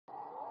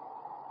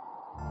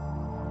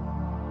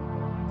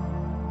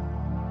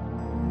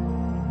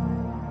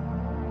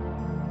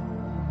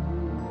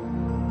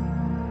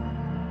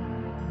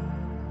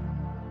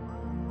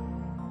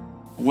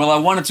Well, I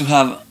wanted to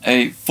have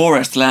a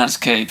forest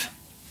landscape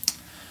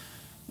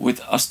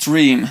with a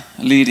stream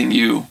leading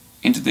you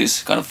into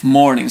this kind of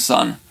morning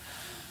sun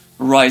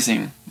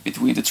rising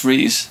between the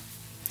trees,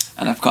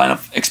 and I'm kind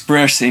of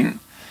expressing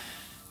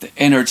the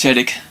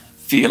energetic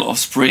feel of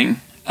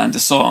spring and the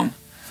song.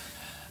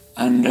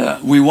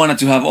 And we wanted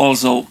to have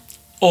also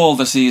all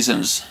the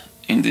seasons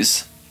in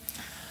this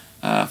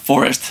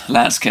forest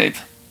landscape,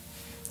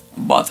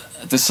 but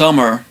the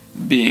summer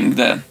being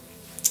the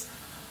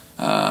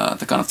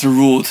kind of the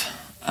root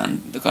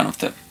and the kind of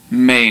the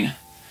main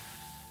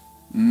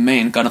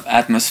kind of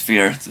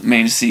atmosphere, the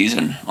main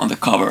season on the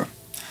cover.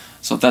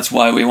 So that's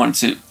why we wanted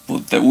to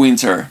put the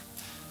winter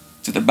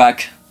to the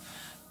back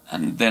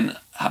and then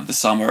have the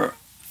summer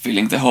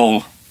filling the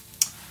whole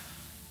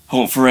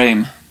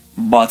frame,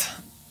 but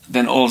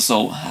then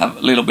also have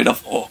a little bit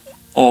of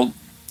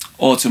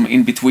autumn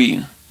in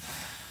between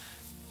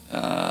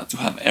to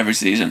have every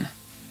season.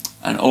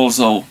 And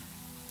also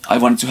I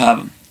wanted to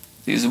have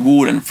these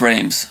wooden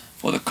frames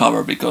for the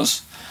cover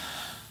because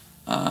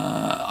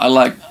I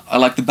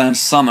like the band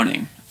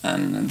Summoning,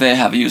 and they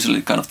have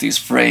usually kind of these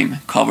frame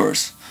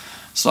covers.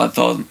 So I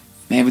thought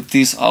maybe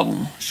this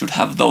album should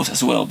have those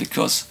as well,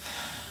 because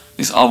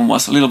this album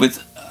was a little bit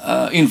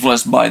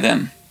influenced by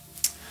them.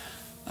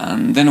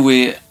 And then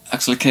we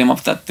actually came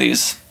up that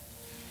these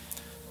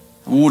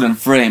wooden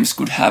frames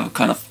could have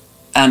kind of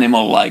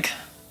animal-like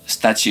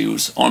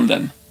statues on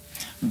them,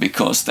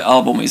 because the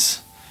album is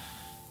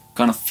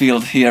kind of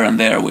filled here and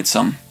there with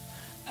some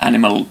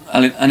animal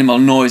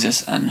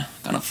noises and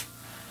kind of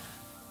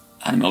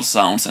animal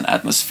sounds and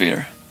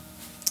atmosphere.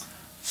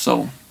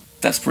 So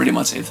that's pretty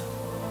much it.